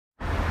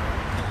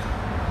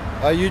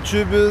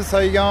YouTubers, how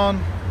you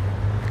going?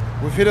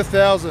 We've hit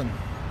 1,000.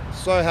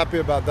 So happy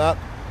about that.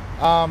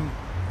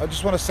 I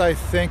just want to say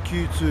thank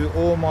you to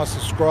all my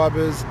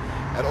subscribers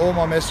and all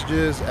my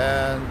messages,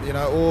 and you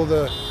know, all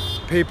the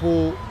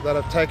people that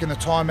have taken the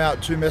time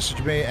out to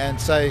message me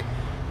and say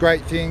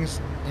great things.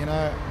 You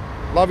know,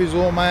 love you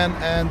all, man.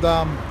 And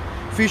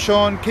fish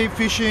on, keep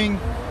fishing,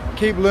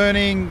 keep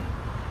learning.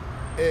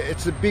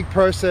 It's a big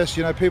process.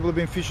 You know, people have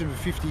been fishing for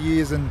 50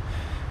 years and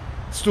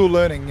still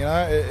learning. You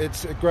know,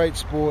 it's a great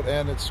sport,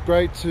 and it's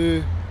great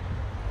to...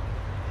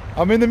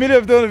 I'm in the middle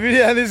of doing a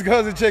video and these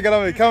guys are checking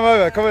on me. Come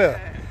over, come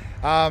here.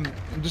 I'm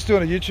just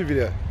doing a YouTube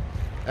video.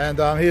 And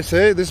here,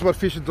 see, this is what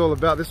fishing's all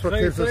about. This is what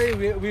keeps us...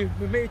 we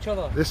meet each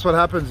other. This is what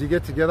happens. You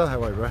get together.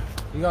 How are you, bro?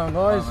 You going,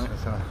 guys?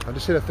 I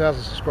just hit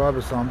 1,000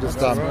 subscribers, so I'm just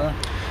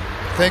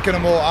thanking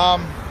them all.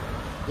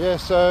 Yeah,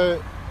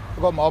 so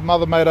I've got my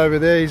mother mate over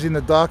there. He's in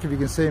the dark. If you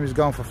can see him, he's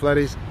going for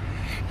flatties.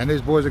 And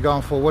these boys are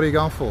going for... What are you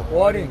going for?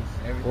 Whiting.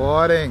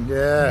 Whiting,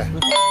 yeah.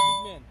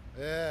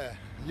 Yeah.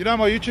 You know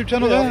my YouTube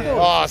channel, though?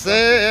 Oh, see?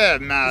 Yeah,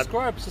 nah.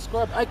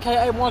 Subscribe.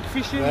 AKA Mike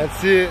Fishing.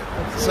 That's it.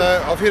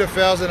 So I've hit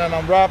 1,000 and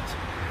I'm wrapped.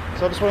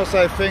 So I just want to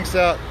say thanks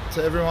out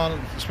to everyone,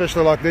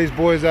 especially like these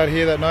boys out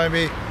here that know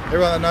me,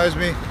 everyone that knows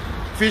me.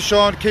 Fish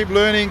on, keep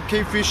learning,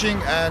 keep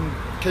fishing, and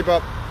keep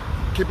up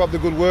the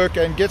good work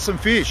and get some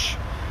fish.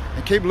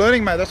 And keep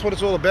learning, mate. That's what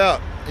it's all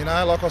about. You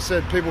know, like I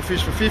said, people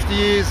fish for 50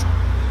 years,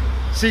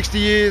 60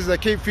 years, they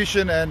keep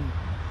fishing, and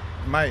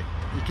mate,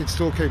 you can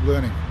still keep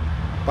learning.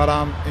 But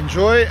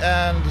enjoy,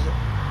 and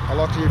I'd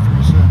like to hear from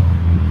you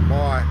soon.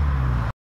 Bye.